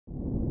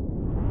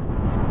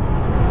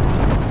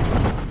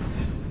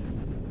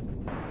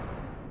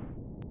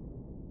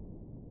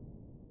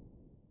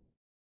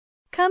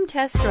Come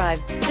test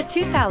drive the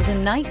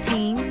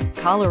 2019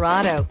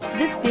 Colorado.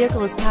 This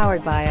vehicle is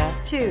powered by a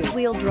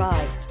 2-wheel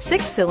drive,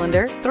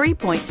 6-cylinder,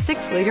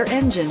 3.6-liter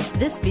engine.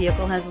 This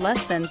vehicle has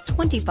less than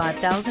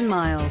 25,000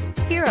 miles.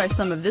 Here are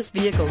some of this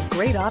vehicle's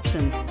great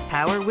options: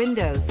 power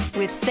windows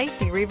with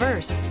safety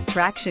reverse,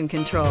 traction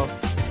control,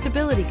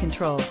 stability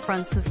control,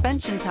 front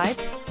suspension type,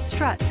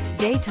 strut,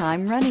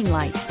 daytime running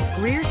lights,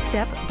 rear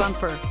step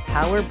bumper,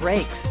 power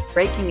brakes,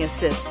 braking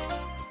assist.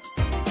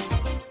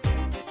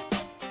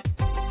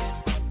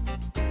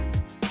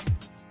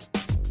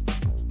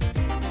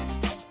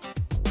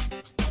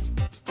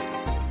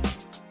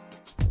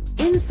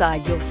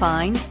 Inside you'll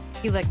find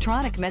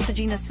electronic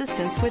messaging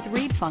assistance with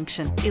read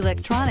function,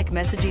 electronic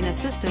messaging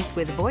assistance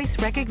with voice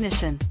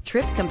recognition,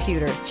 trip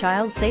computer,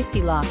 child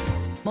safety locks,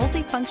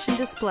 multifunction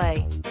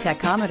display,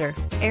 tachometer,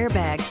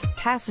 airbags,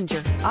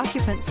 passenger,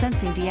 occupant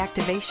sensing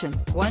deactivation,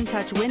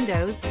 one-touch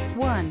windows,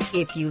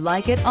 If you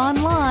like it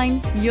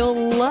online,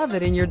 you'll love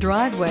it in your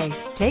driveway.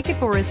 Take it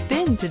for a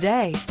spin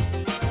today.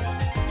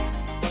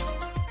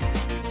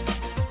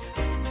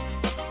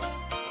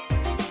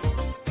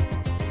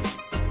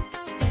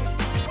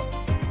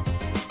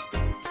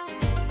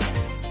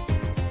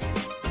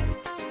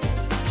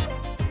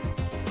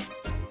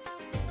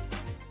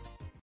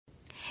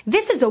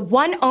 This is a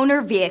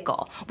one-owner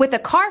vehicle with a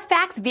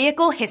Carfax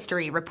Vehicle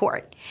History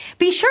Report.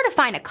 Be sure to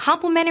find a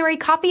complimentary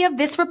copy of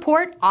this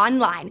report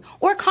online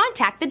or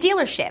contact the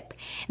dealership.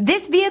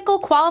 This vehicle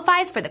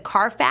qualifies for the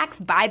Carfax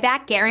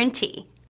Buyback Guarantee.